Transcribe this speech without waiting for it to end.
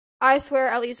I swear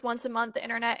at least once a month the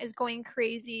internet is going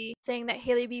crazy saying that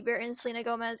Hailey Bieber and Selena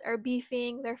Gomez are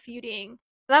beefing, they're feuding.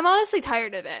 And I'm honestly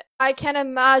tired of it. I can't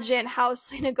imagine how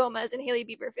Selena Gomez and Hailey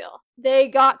Bieber feel. They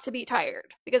got to be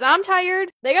tired. Because I'm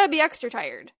tired, they gotta be extra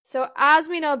tired. So as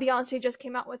we know, Beyonce just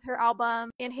came out with her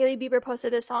album, and Hailey Bieber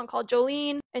posted this song called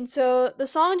Jolene. And so the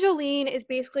song Jolene is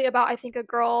basically about, I think, a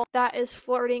girl that is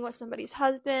flirting with somebody's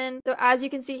husband. So as you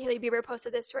can see, Hailey Bieber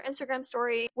posted this to her Instagram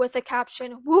story with a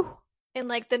caption, woo, and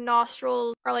like the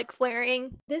nostrils are like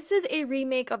flaring. This is a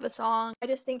remake of a song. I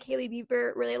just think Hailey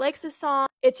Bieber really likes this song.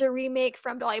 It's a remake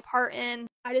from Dolly Parton.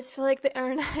 I just feel like the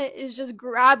internet is just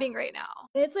grabbing right now.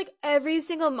 And it's like every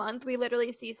single month we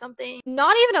literally see something.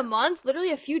 Not even a month,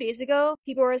 literally a few days ago,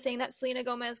 people were saying that Selena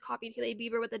Gomez copied Hailey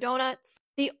Bieber with the donuts.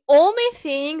 The only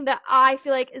thing that I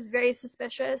feel like is very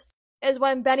suspicious is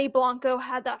when Benny Blanco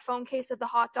had that phone case of the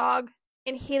hot dog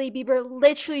and Hailey Bieber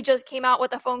literally just came out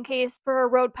with a phone case for her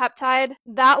road peptide.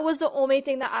 That was the only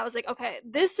thing that I was like, okay,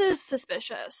 this is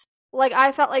suspicious. Like,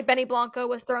 I felt like Benny Blanco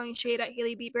was throwing shade at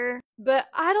Hailey Bieber, but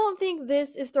I don't think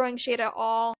this is throwing shade at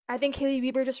all. I think Hailey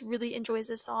Bieber just really enjoys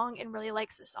this song and really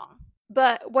likes this song.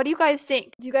 But what do you guys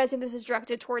think? Do you guys think this is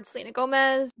directed towards Selena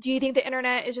Gomez? Do you think the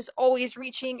internet is just always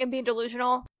reaching and being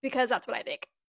delusional? Because that's what I think.